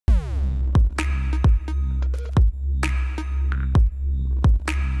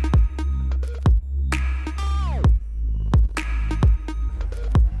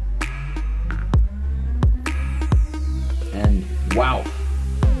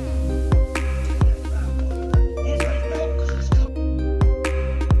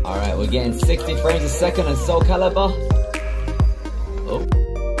You're getting 60 frames a second on Soul Calibur. Oh.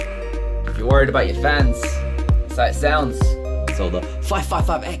 If you're worried about your fans, that's how it sounds. So the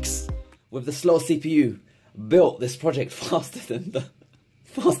 555X with the slow CPU built this project faster than the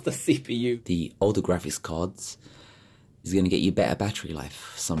faster CPU. The older graphics cards is going to get you better battery life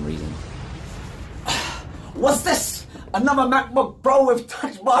for some reason. What's this? Another MacBook Pro with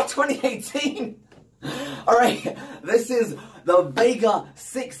Touch Bar 2018? Alright, this is the Vega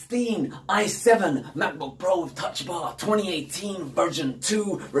 16 i7 MacBook Pro with Touch Bar 2018 version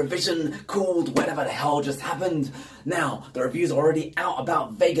 2 revision cooled whatever the hell just happened. Now, the review's already out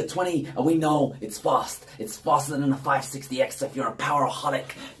about Vega 20 and we know it's fast. It's faster than the 560X, so if you're a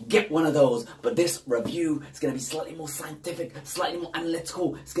powerholic, get one of those. But this review is going to be slightly more scientific, slightly more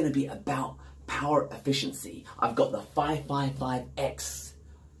analytical. It's going to be about power efficiency. I've got the 555X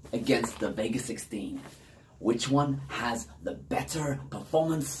against the Vega 16. Which one has the better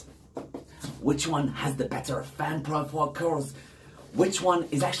performance? Which one has the better fan profile curves? Which one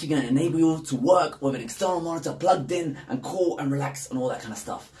is actually going to enable you to work with an external monitor plugged in and cool and relax and all that kind of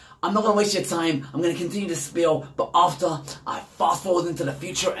stuff? I'm not going to waste your time. I'm going to continue this spiel, but after I fast forward into the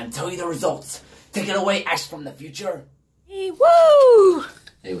future and tell you the results. Take it away, Ash from the future. Hey, woo!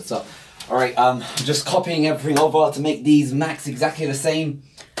 Hey, what's up? Alright, just copying everything over to make these Macs exactly the same.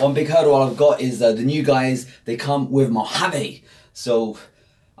 One big hurdle I've got is the new guys, they come with Mojave. So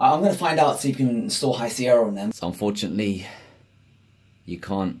I'm going to find out so you can install High Sierra on them. So unfortunately, you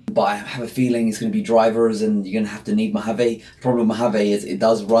can't. But I have a feeling it's going to be drivers and you're going to have to need Mojave. The problem with Mojave is it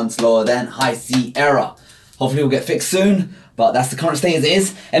does run slower than High Sierra. Hopefully it will get fixed soon, but that's the current state as it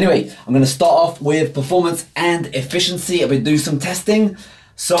is. Anyway, I'm going to start off with performance and efficiency. I've been doing some testing.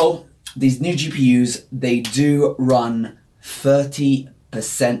 So these new GPUs, they do run 30%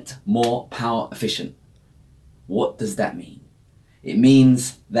 more power efficient. What does that mean? It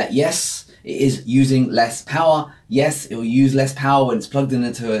means that yes, it is using less power. Yes, it will use less power when it's plugged in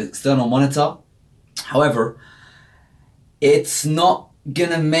into an external monitor. However, it's not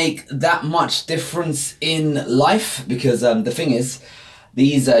gonna make that much difference in life because the thing is,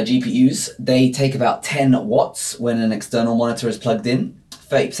 these GPUs, they take about 10 watts when an external monitor is plugged in.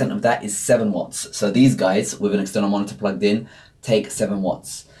 30% of that is 7 watts. So these guys with an external monitor plugged in take 7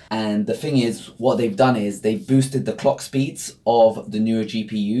 watts. And the thing is, what they've done is they've boosted the clock speeds of the newer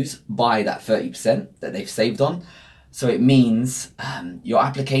GPUs by that 30% that they've saved on. So it means your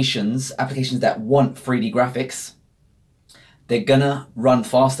applications that want 3D graphics, they're gonna run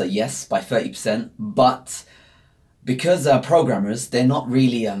faster, yes, by 30%, but because programmers, they're not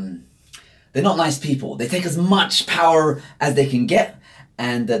really, they're not nice people. They take as much power as they can get.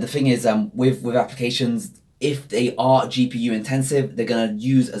 And the thing is, with applications, if they are GPU intensive, they're gonna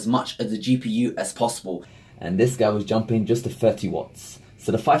use as much of the GPU as possible. And this guy was jumping just to 30 watts.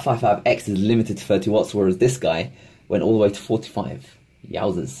 So the 555X is limited to 30 watts, whereas this guy went all the way to 45.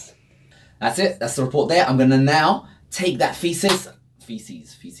 Yowzers. That's it, that's the report there. I'm gonna now take that feces. I'm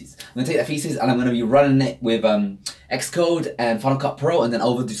gonna take that feces and I'm gonna be running it with Xcode and Final Cut Pro and then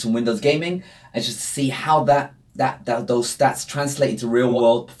over do some Windows gaming and just see how those stats translate into real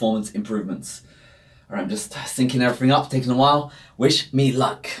world performance improvements. Alright, I'm just syncing everything up, taking a while. Wish me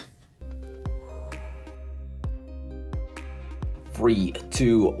luck. 3,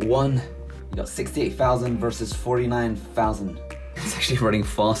 2, 1. You got 68,000 versus 49,000. It's actually running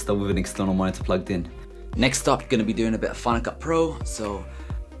faster with an external monitor plugged in. Next up, gonna be doing a bit of Final Cut Pro. So,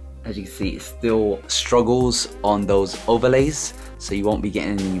 as you can see, it still struggles on those overlays. So you won't be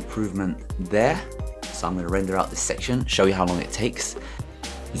getting any improvement there. So I'm gonna render out this section, show you how long it takes.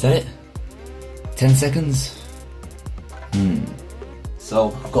 Is that it? 10 seconds?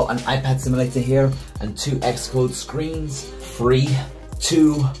 So I've got an iPad simulator here and 2 Xcode screens. 3,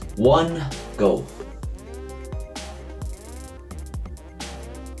 2, 1, go.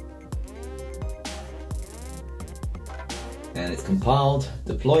 And it's compiled,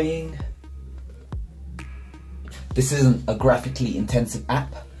 deploying. This isn't a graphically intensive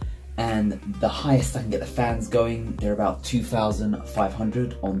app, and the highest I can get the fans going, they're about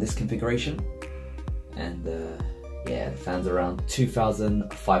 2,500 on this configuration. And yeah, the fans are around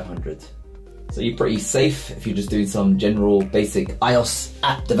 2,500. So you're pretty safe if you're just doing some general basic iOS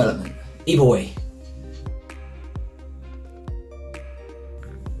app development. Either way.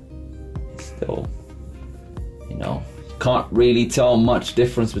 Still, you know, can't really tell much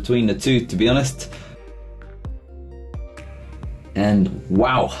difference between the two, to be honest. And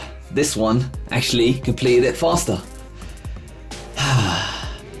wow, this one actually completed it faster.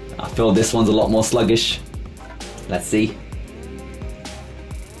 I feel this one's a lot more sluggish. Let's see.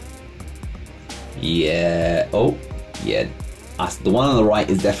 Yeah, oh, yeah. The one on the right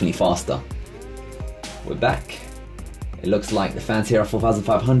is definitely faster. We're back. It looks like the fans here are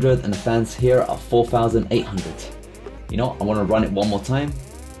 4,500 and the fans here are 4,800. You know what? I want to run it one more time.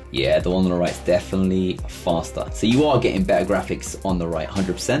 Yeah, the one on the right is definitely faster. So you are getting better graphics on the right,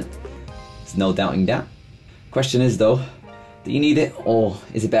 100%. There's no doubting that. Question is though, do you need it, or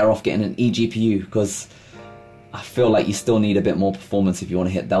is it better off getting an eGPU? Because I feel like you still need a bit more performance if you want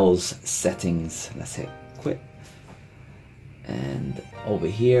to hit those settings. Let's hit quit. And over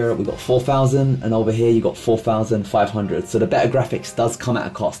here we got 4,000, and over here you got 4,500. So the better graphics does come at a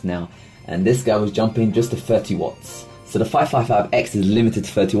cost now. And this guy was jumping just to 30 watts. So the 555X is limited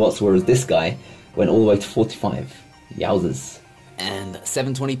to 30 watts, whereas this guy went all the way to 45. Yowzers. And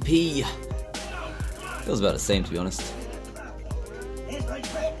 720p. Feels about the same, to be honest.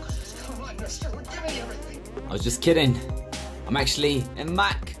 I was just kidding. I'm actually in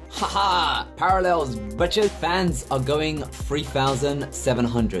Mac. Haha! Parallels, bitches. Fans are going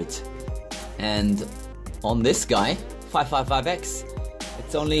 3,700. And on this guy, 555X,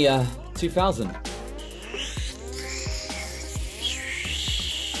 it's only 2,000.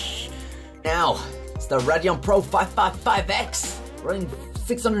 Now, it's the Radeon Pro 555X running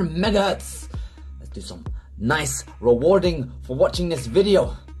 600 megahertz. Let's do some nice rewarding for watching this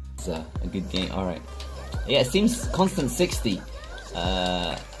video. It's a good game. All right. Yeah, it seems constant 60.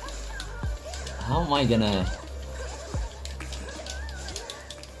 How am I gonna?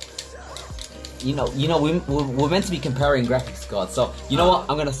 You know, we're meant to be comparing graphics cards. So you know what?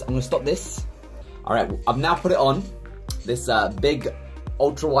 I'm gonna stop this. All right, I've now put it on this big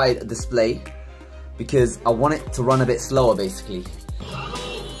ultra wide display because I want it to run a bit slower, basically.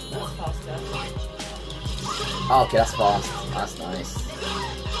 That's faster. Oh, okay, that's fast. That's nice.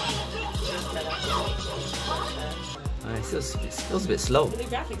 Alright, it feels a bit slow. But the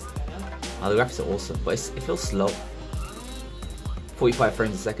graphics are better. Oh, the graphics are awesome, but it feels slow. 45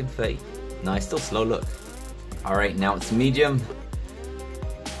 frames a second, 30. No, it's still slow, look. Alright, now it's medium.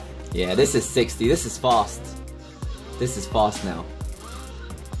 Yeah, this is 60, this is fast. This is fast now.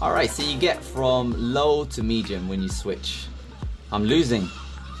 Alright, so you get from low to medium when you switch. I'm losing.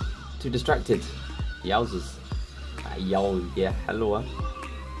 Too distracted. Yowzers. Yo, yeah, hello.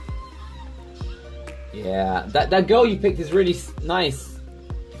 Yeah, that girl you picked is really nice.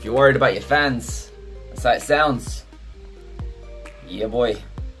 If you're worried about your fans, that's how it sounds. Yeah, boy.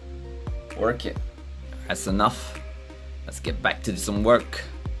 Work it. That's enough. Let's get back to some work.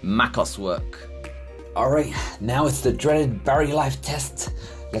 MacOS work. Alright, now it's the dreaded battery life test.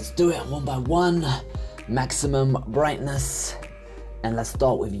 Let's do it one by one. Maximum brightness. And let's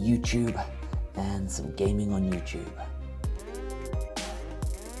start with YouTube and some gaming on YouTube.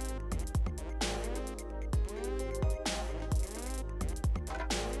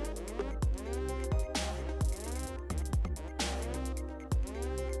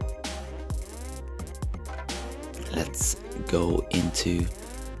 Let's go into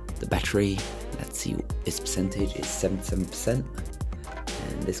the battery. Let's see, its percentage is 77%,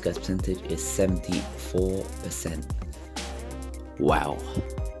 and this guy's percentage is 74%. Wow.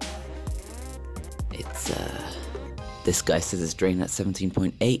 It's this guy says it's drained at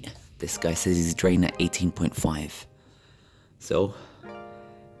 17.8. This guy says he's drained at 18.5. So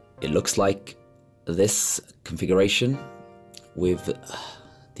it looks like this configuration with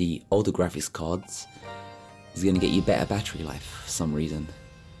the older graphics cards is going to get you better battery life for some reason.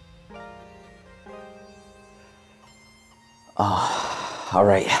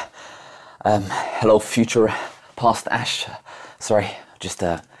 Alright. Hello future past Ash. Sorry, just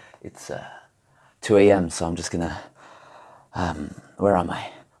it's 2 AM, so I'm just gonna where am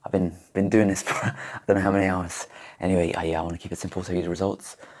I? I've been doing this for I don't know how many hours. Anyway, yeah, I want to keep it simple to read the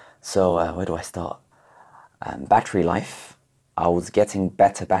results. So where do I start? Battery life. I was getting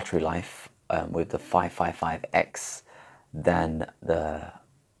better battery life with the 555X than the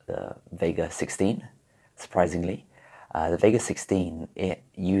Vega 16, surprisingly. The Vega 16, it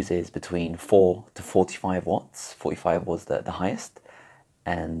uses between 4 to 45 watts. 45 was the highest.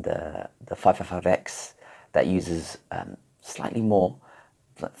 And the 555X, that uses slightly more,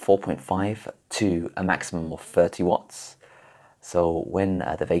 like 4.5 to a maximum of 30 watts. So when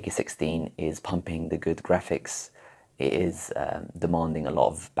the Vega 16 is pumping the good graphics, it is demanding a lot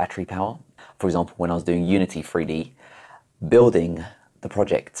of battery power. For example, when I was doing Unity 3D, building the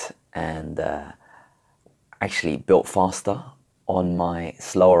project and actually built faster on my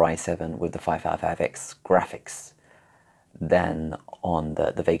slower i7 with the 555X graphics than on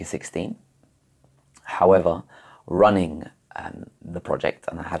the Vega 16. However, running the project,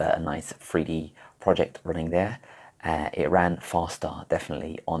 and I had a nice 3D project running there, It ran faster,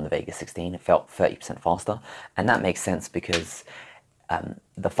 definitely, on the Vega 16. It felt 30% faster, and that makes sense because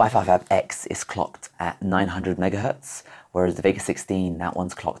the 555X is clocked at 900 megahertz, whereas the Vega 16, that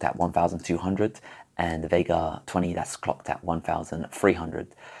one's clocked at 1200, and the Vega 20, that's clocked at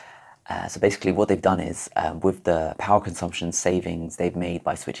 1300. So basically what they've done is, with the power consumption savings they've made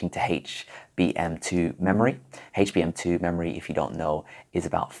by switching to HBM2 memory. HBM2 memory, if you don't know, is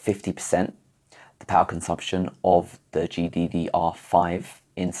about 50% the power consumption of the GDDR5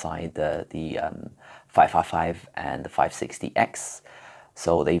 inside the 555 and the 560X.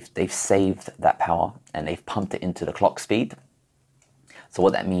 So they've saved that power and they've pumped it into the clock speed. So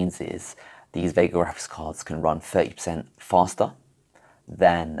what that means is these Vega graphics cards can run 30% faster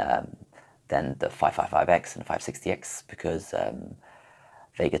than the 555X and the 560X, because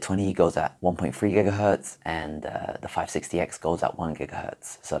Vega 20 goes at 1.3 gigahertz and the 560X goes at 1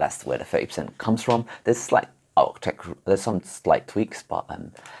 gigahertz. So that's where the 30% comes from. There's some slight tweaks, but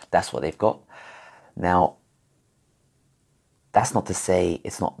that's what they've got. Now, that's not to say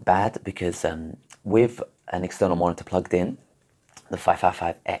it's not bad, because with an external monitor plugged in, the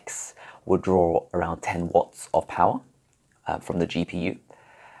 555X would draw around 10 watts of power from the GPU.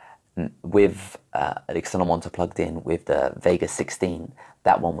 With an external monitor plugged in with the Vega 16,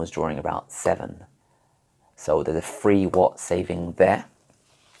 that one was drawing about 7. So there's a 3-watt saving there.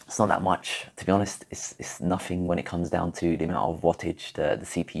 It's not that much, to be honest. It's nothing when it comes down to the amount of wattage the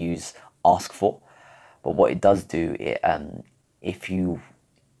CPUs ask for. But what it does do, if you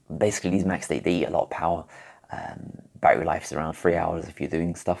basically, these Macs, they eat a lot of power. Battery life is around 3 hours if you're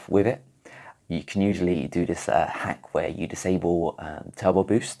doing stuff with it. You can usually do this hack where you disable turbo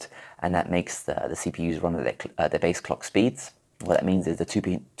boost, and that makes the CPUs run at their base clock speeds. What that means is the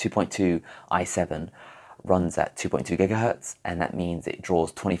 2.2 i7 runs at 2.2 gigahertz, and that means it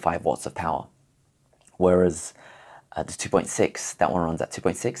draws 25 watts of power. Whereas the 2.6, that one runs at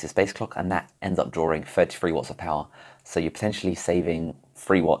 2.6, its base clock, and that ends up drawing 33 watts of power. So you're potentially saving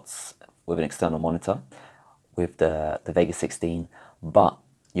 3 watts with an external monitor with the Vega 16, but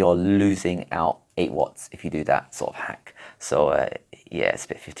you're losing out 8 watts if you do that sort of hack. So yeah, it's a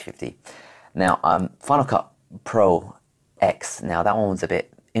bit 50-50. Now, Final Cut Pro X, now that one was a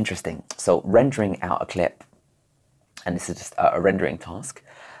bit interesting. So rendering out a clip, and this is just a rendering task,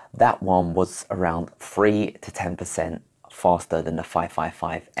 that one was around 3 to 10% faster than the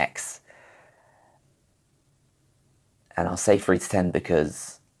 555X. And I'll say 3 to 10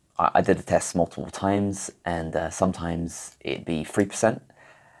 because I did the test multiple times, and sometimes it'd be 3%.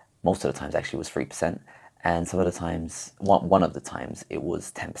 Most of the times actually was 3%, and some of the times, one of the times, it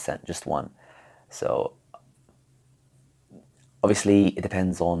was 10%, just one. So obviously it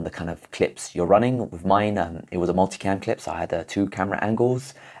depends on the kind of clips you're running. With mine, it was a multicam clip, so I had 2 camera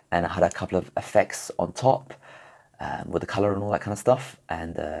angles, and I had a couple of effects on top with the color and all that kind of stuff.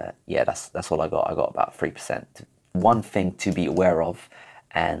 And yeah, that's all I got. I got about 3%. One thing to be aware of,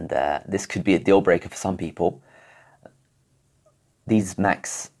 and this could be a deal breaker for some people. These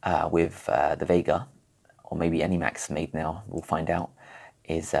Macs with the Vega, or maybe any Macs made now, we'll find out,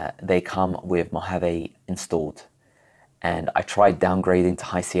 is they come with Mojave installed. And I tried downgrading to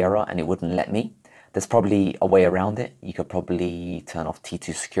High Sierra and it wouldn't let me. There's probably a way around it. You could probably turn off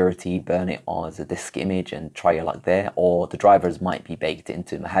T2 security, burn it as a disk image and try your luck there. Or the drivers might be baked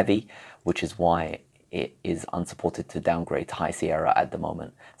into Mojave, which is why it is unsupported to downgrade to High Sierra at the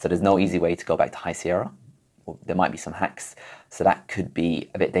moment. So there's no easy way to go back to High Sierra. There might be some hacks, so that could be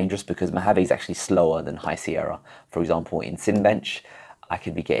a bit dangerous because Mojave is actually slower than High Sierra. For example, in Cinebench, I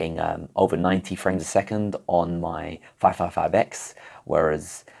could be getting over 90 frames a second on my 555X,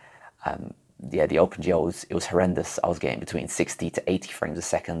 whereas yeah, the OpenGL, it was horrendous. I was getting between 60 to 80 frames a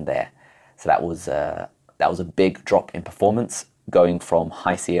second there. So that was a big drop in performance going from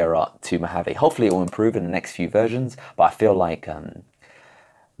High Sierra to Mojave. Hopefully it will improve in the next few versions, but I feel like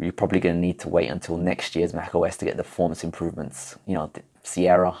you're probably going to need to wait until next year's macOS to get the performance improvements. You know,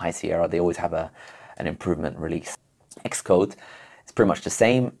 Sierra, High Sierra, they always have an improvement release. Xcode, it's pretty much the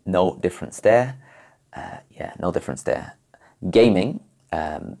same, no difference there. Yeah, no difference there. Gaming,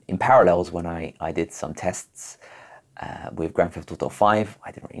 in parallels, when I did some tests with Grand Theft Auto 5,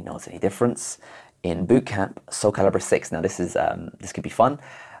 I didn't really notice any difference. In Bootcamp, Calibur VI, now this could be fun.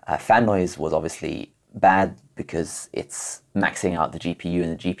 Fan noise was obviously bad because it's maxing out the GPU,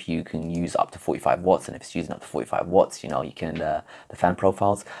 and the GPU can use up to 45 watts, and if it's using up to 45 watts, you know, you can the fan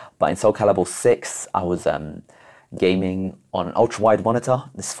profiles. But in Calibur 6, I was gaming on an ultra-wide monitor.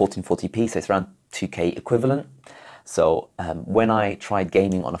 This is 1440p, so it's around 2K equivalent. So when I tried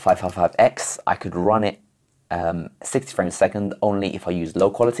gaming on a 555X, I could run it 60 frames a second only if I use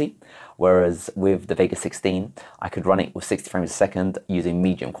low quality, whereas with the Vega 16 I could run it with 60 frames a second using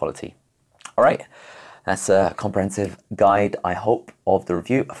medium quality. Alright, that's a comprehensive guide, I hope, of the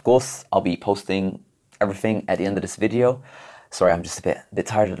review. Of course, I'll be posting everything at the end of this video. Sorry, I'm just a bit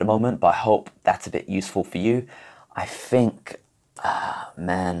tired at the moment, but I hope that's a bit useful for you. I think,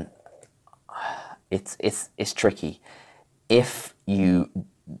 man, it's tricky. If you,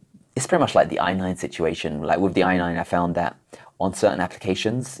 it's pretty much like the i9 situation. Like with the i9, I found that on certain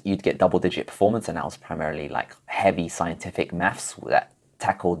applications, you'd get double-digit performance, and that was primarily like heavy scientific maths that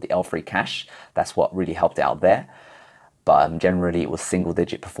tackled the L3 cache. That's what really helped out there. But generally, it was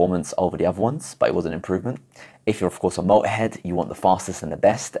single-digit performance over the other ones, but it was an improvement. If you're, of course, a motorhead, you want the fastest and the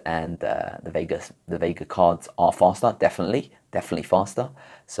best, and the Vega cards are faster, definitely faster.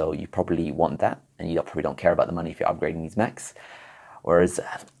 So you probably want that, and you probably don't care about the money if you're upgrading these Macs. Whereas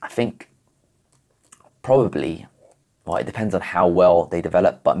I think probably, well, it depends on how well they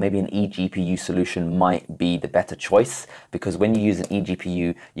develop, but maybe an eGPU solution might be the better choice, because when you use an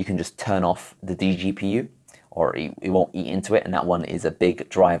eGPU, you can just turn off the dGPU, or it won't eat into it, and that one is a big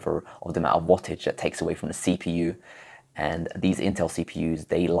driver of the amount of wattage that takes away from the CPU. And these Intel CPUs,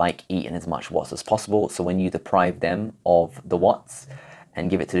 they like eating as much watts as possible, so when you deprive them of the watts and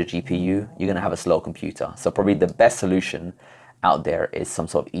give it to the GPU, you're going to have a slow computer. So probably the best solution out there is some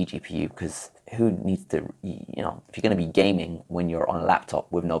sort of eGPU, because who needs to, you know, if you're going to be gaming when you're on a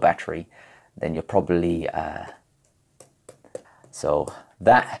laptop with no battery, then you're probably, so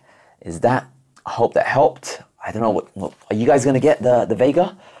that is that. I hope that helped. I don't know, what are you guys going to get the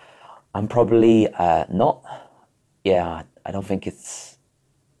Vega? I'm probably not. Yeah, I don't think it's,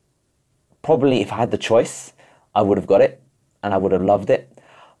 probably if I had the choice, I would have got it, and I would have loved it.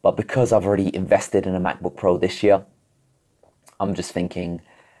 But because I've already invested in a MacBook Pro this year, I'm just thinking,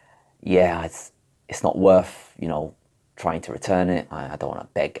 yeah, it's not worth, you know, trying to return it. I don't want to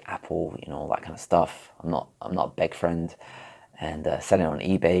beg Apple, you know, that kind of stuff. I'm not a beg friend. And selling on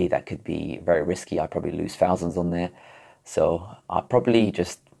eBay, that could be very risky. I'd probably lose thousands on there. So I'll probably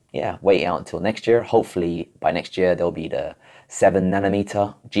just, yeah, wait out until next year. Hopefully by next year, there'll be the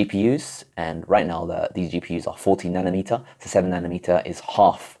 7nm GPUs. And right now, these GPUs are 14 nanometer. So 7nm is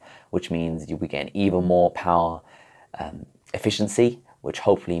half, which means you'll be getting even more power efficiency, which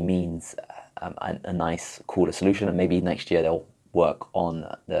hopefully means a nice, cooler solution. And maybe next year, they'll work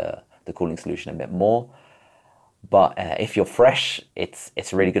on the cooling solution a bit more. But if you're fresh, it's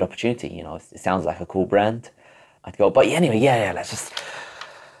a really good opportunity. You know, it sounds like a cool brand. I'd go, but anyway, yeah, let's just.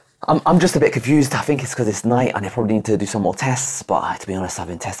 I'm just a bit confused. I think it's because it's night and I probably need to do some more tests. But to be honest, I've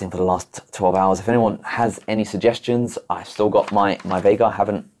been testing for the last 12 hours. If anyone has any suggestions, I've still got my Vega. I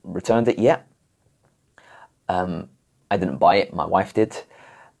haven't returned it yet. I didn't buy it. My wife did.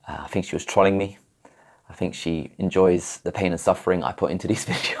 I think she was trolling me. I think she enjoys the pain and suffering I put into these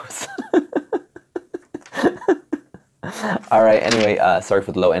videos. All right, anyway, sorry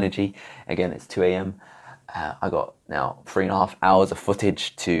for the low energy. Again, it's 2 a.m. I got now 3.5 hours of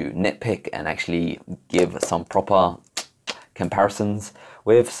footage to nitpick and actually give some proper comparisons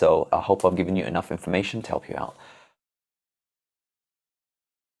with, so I hope I've given you enough information to help you out.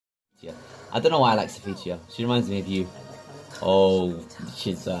 Yeah, I don't know why I like Safia. She reminds me of you. Oh,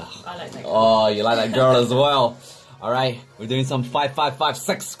 she's I like that girl. Oh, you like that girl as well. All right, we're doing some 555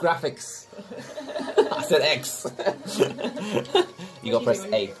 graphics. I said X. You got press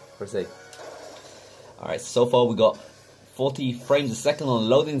A. Press A. Alright, so far we got 40 frames a second on the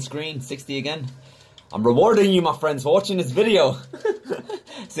loading screen, 60 again. I'm rewarding you, my friends, for watching this video.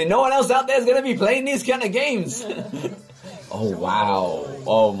 See, no one else out there is going to be playing these kind of games. Oh, wow.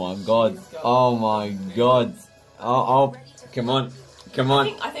 Oh, my God. Oh, my God. Oh, come on. Come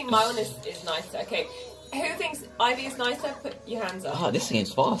on. I think my one is nicer. Okay. Who thinks Ivy is nicer? Put your hands up. Oh, this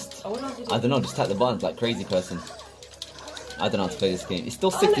game's fast. Oh, what do I have to do? I don't know, just tap the buttons like crazy person. I don't know how to play this game. It's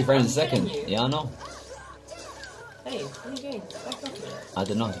still 60 frames a second. Yeah, I know. Hey, what are you doing? Back off a minute. I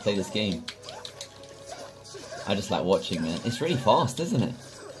don't know how to play this game. I just like watching, man. It's really fast, isn't it?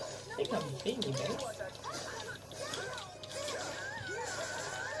 I think I'm beating you, babe.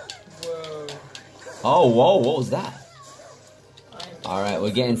 Whoa. Oh, whoa, what was that? Alright,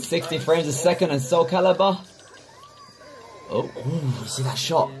 we're getting 60 frames a second and Soul Calibur. Oh, ooh, you see that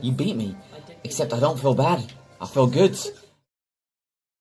shot? You beat me. Except I don't feel bad. I feel good.